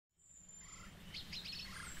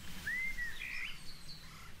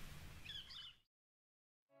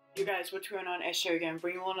Yo guys, what's going on? Esther again,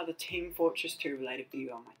 bringing you another Team Fortress 2 related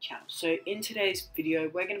video on my channel. So in today's video,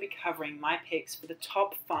 we're going to be covering my picks for the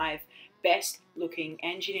top 5 best looking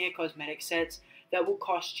engineer cosmetic sets that will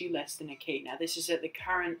cost you less than a key. Now this is at the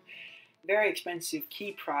current very expensive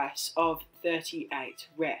key price of 38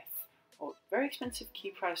 ref. Or very expensive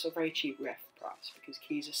key price or very cheap ref price, because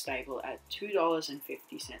keys are stable at $2.50.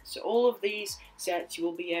 So all of these sets you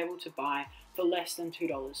will be able to buy for less than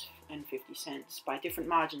 $2.50 by different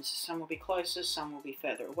margins. Some will be closer, some will be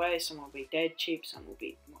further away, some will be dead cheap, some will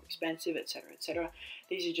be more expensive, etc, etc.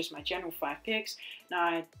 These are just my general 5 picks. Now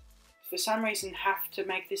I, for some reason, have to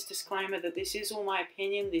make this disclaimer that this is all my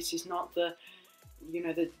opinion. This is not the, you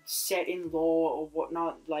know, the set in law or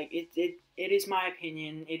whatnot. Like it is my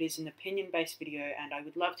opinion. It is an opinion-based video, and I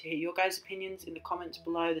would love to hear your guys' opinions in the comments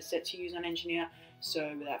below, the sets you use on Engineer.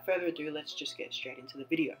 So without further ado, let's just get straight into the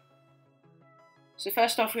video. So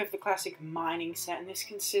first off, we have the classic mining set, and this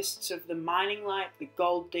consists of the Mining Light, the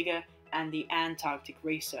Gold Digger, and the Antarctic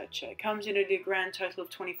Researcher. It comes in at a grand total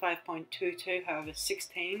of 25.22, however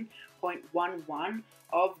 16.11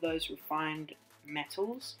 of those refined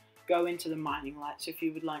metals go into the Mining Light. So if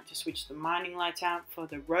you would like to switch the Mining Light out for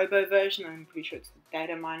the Robo version, I'm pretty sure it's the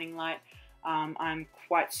Data Mining Light, I'm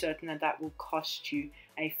quite certain that that will cost you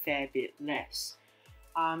a fair bit less.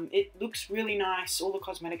 It looks really nice. All the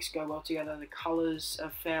cosmetics go well together. The colours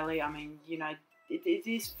are fairly, I mean, you know, it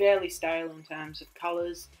is fairly stale in terms of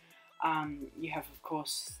colours. You have, of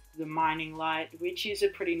course, the Mining Light, which is a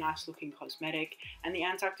pretty nice looking cosmetic, and the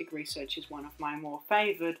Antarctic Research is one of my more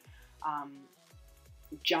favoured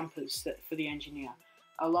jumpers for the Engineer,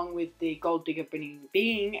 along with the Gold Digger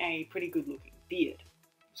being a pretty good looking beard.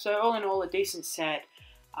 So all in all, a decent set.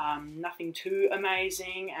 Nothing too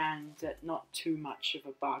amazing, and not too much of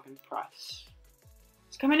a bargain price.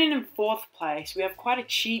 So coming in 4th place, we have quite a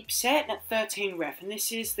cheap set at 13 ref, and this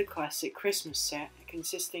is the classic Christmas set,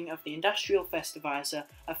 consisting of the Industrial Festivizer,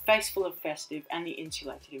 a Face Full of Festive, and the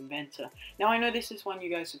Insulated Inventor. Now I know this is one you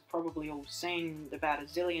guys have probably all seen about a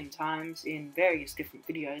zillion times in various different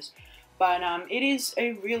videos, but it is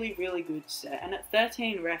a really good set, and at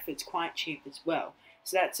 13 ref it's quite cheap as well.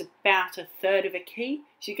 So that's about a third of a key,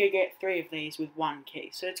 so you could get 3 of these with 1 key.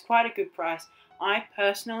 So it's quite a good price. I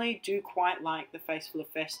personally do quite like the Face Full of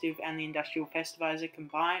Festive and the Industrial Festivizer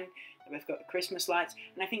combined. They both got the Christmas lights,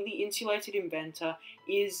 and I think the Insulated Inventor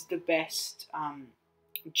is the best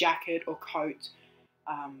jacket or coat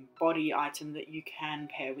body item that you can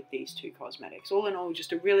pair with these 2 cosmetics. All in all,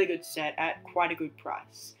 just a really good set at quite a good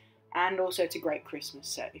price. And also it's a great Christmas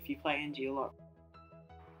set if you play NG a lot.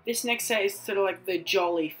 This next set is sort of like the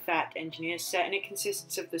jolly fat engineer set, and it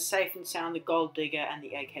consists of the Safe and Sound, the Gold Digger, and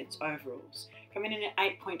the Eggheads overalls. Coming in at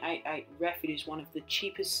 8.88 ref, it is one of the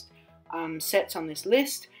cheapest sets on this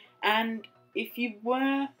list, and if you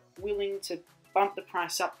were willing to bump the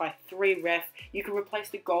price up by 3 ref, you could replace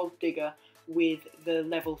the Gold Digger with the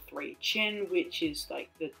level 3 chin, which is like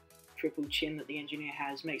the triple chin that the engineer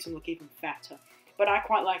has, makes him look even fatter. But I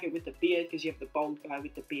quite like it with the beard, because you have the bald guy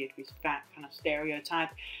with the beard who's fat, kind of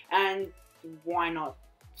stereotype. And why not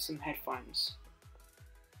some headphones?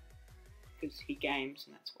 Because he games,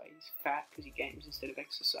 and that's why he's fat, because he games instead of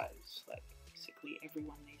exercise, like basically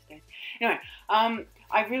everyone these days. Anyway,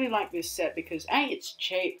 I really like this set because A, it's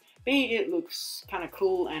cheap, B, it looks kind of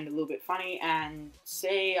cool and a little bit funny, and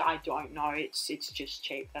C, I don't know, it's just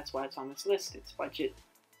cheap. That's why it's on this list. It's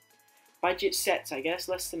budget sets, I guess,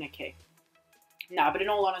 less than a key. No, but in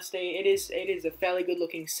all honesty, it is a fairly good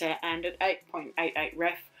looking set, and at 8.88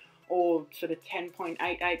 ref, or sort of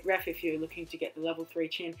 10.88 ref if you're looking to get the level 3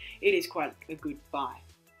 chin, it is quite a good buy.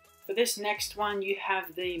 For this next one, you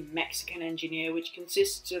have the Mexican Engineer, which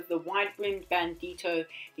consists of the wide-brimmed Bandito,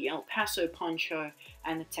 the El Paso Poncho,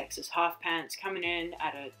 and the Texas Half Pants, coming in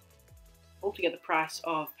at a altogether price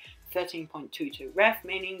of 13.22 ref,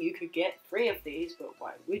 meaning you could get 3 of these, but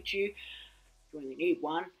why would you? You only need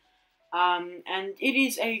 1. And it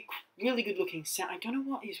is a really good looking set. I don't know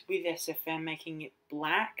what is with SFM making it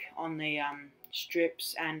black on the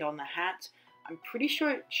strips and on the hat. I'm pretty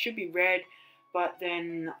sure it should be red, but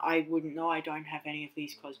then I wouldn't know. I don't have any of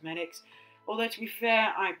these cosmetics. Although to be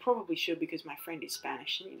fair, I probably should, because my friend is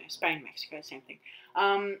Spanish, and you know, Spain, Mexico, same thing.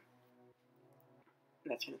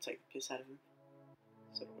 That's going to take the piss out of him.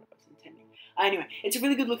 Sort of what I was intending. Anyway, it's a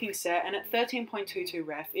really good looking set, and at 13.22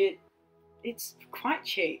 ref, it's quite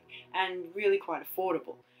cheap and really quite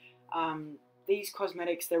affordable. These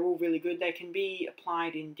cosmetics, they're all really good. They can be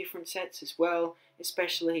applied in different sets as well,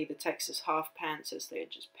 especially the Texas Half Pants, as they're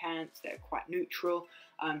just pants. They're quite neutral,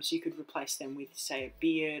 so you could replace them with, say, a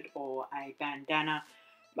beard or a bandana.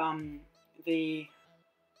 The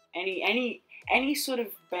any sort of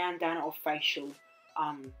bandana or facial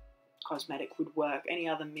cosmetic would work. Any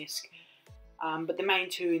other mist. But the main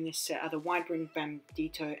two in this set are the Wide Brim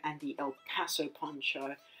Bandito and the El Paso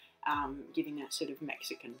Poncho, giving that sort of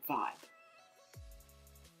Mexican vibe.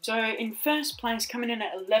 So in first place, coming in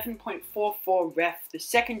at 11.44 ref, the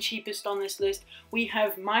second cheapest on this list, we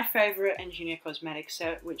have my favourite Engineer Cosmetic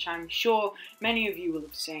set, which I'm sure many of you will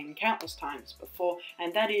have seen countless times before,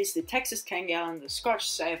 and that is the Texas 10 Gallon, the Scotch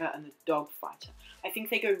Saver, and the Dog Fighter. I think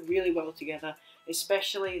they go really well together,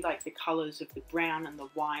 especially like the colours of the brown and the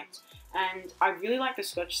white. And I really like the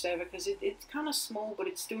Scotch Saver because it's kind of small, but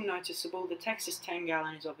it's still noticeable. The Texas 10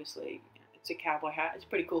 Gallon is obviously, it's a cowboy hat. It's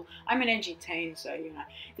pretty cool. I'm an edgy teen, so, you know.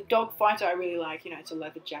 The Dog Fighter I really like. You know, it's a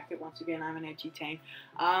leather jacket. Once again, I'm an edgy teen.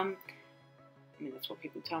 I mean, that's what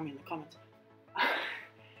people tell me in the comments.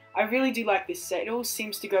 I really do like this set. It all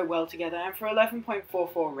seems to go well together. And for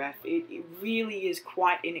 11.44 ref, it really is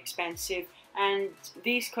quite inexpensive. And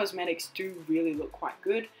these cosmetics do really look quite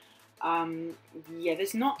good. Yeah,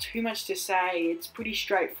 there's not too much to say. It's pretty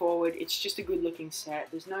straightforward. It's just a good looking set.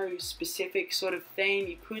 There's no specific sort of theme.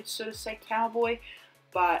 You could sort of say cowboy,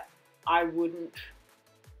 but I wouldn't.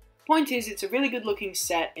 Point is, it's a really good looking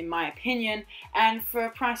set in my opinion, and for a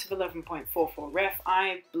price of 11.44 ref,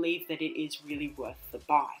 I believe that it is really worth the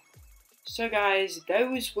buy. So guys,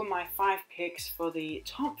 those were my 5 picks for the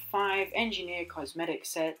top 5 Engineer Cosmetic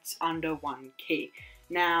sets under 1 key.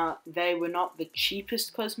 Now, they were not the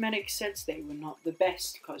cheapest cosmetic sets, they were not the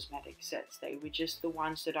best cosmetic sets, they were just the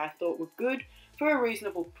ones that I thought were good for a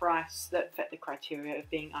reasonable price that fit the criteria of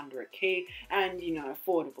being under a key and, you know,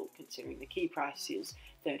 affordable, considering the key price is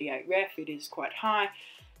 38 ref, it is quite high,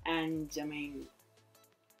 and I mean,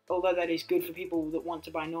 although that is good for people that want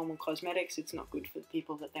to buy normal cosmetics, it's not good for the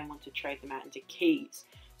people that then want to trade them out into keys.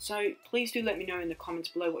 So please do let me know in the comments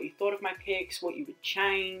below what you thought of my picks, what you would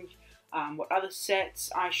change, what other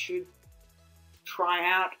sets I should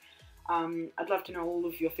try out. I'd love to know all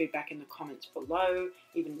of your feedback in the comments below,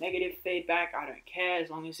 even negative feedback, I don't care, as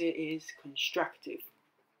long as it is constructive.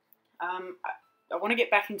 I want to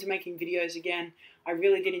get back into making videos again. I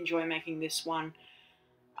really did enjoy making this one.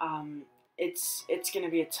 It's going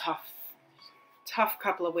to be a tough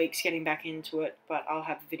couple of weeks getting back into it, but I'll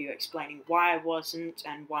have a video explaining why I wasn't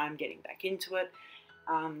and why I'm getting back into it.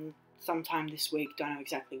 Sometime this week, don't know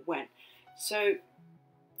exactly when. So,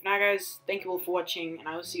 for now guys, thank you all for watching, and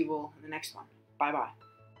I will see you all in the next one. Bye bye.